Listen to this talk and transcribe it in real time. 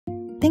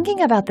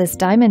Thinking about this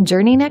diamond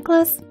journey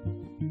necklace?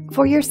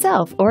 For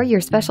yourself or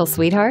your special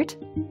sweetheart?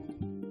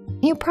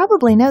 You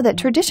probably know that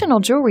traditional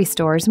jewelry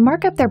stores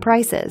mark up their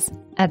prices.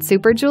 At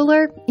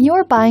SuperJeweler,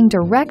 you're buying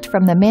direct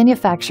from the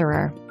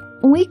manufacturer.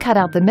 We cut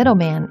out the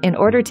middleman in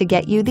order to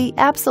get you the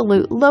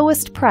absolute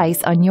lowest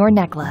price on your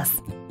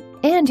necklace.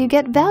 And you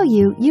get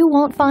value you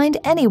won't find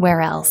anywhere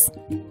else.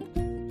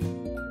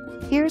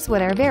 Here's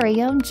what our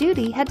very own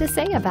Judy had to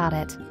say about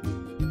it.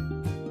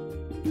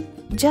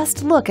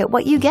 Just look at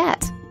what you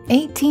get.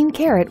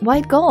 18-karat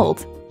white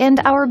gold and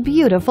our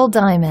beautiful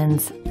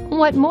diamonds.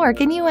 What more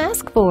can you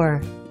ask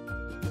for?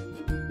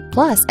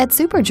 Plus, at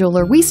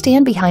SuperJeweler, we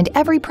stand behind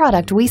every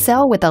product we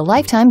sell with a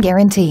lifetime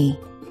guarantee.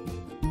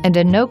 And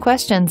a no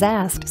questions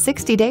asked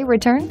 60-day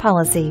return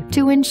policy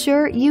to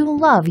ensure you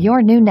love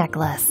your new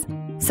necklace.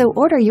 So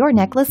order your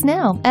necklace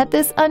now at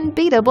this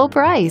unbeatable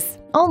price,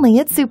 only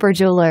at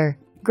SuperJeweler.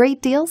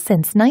 Great deal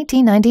since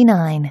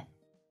 1999.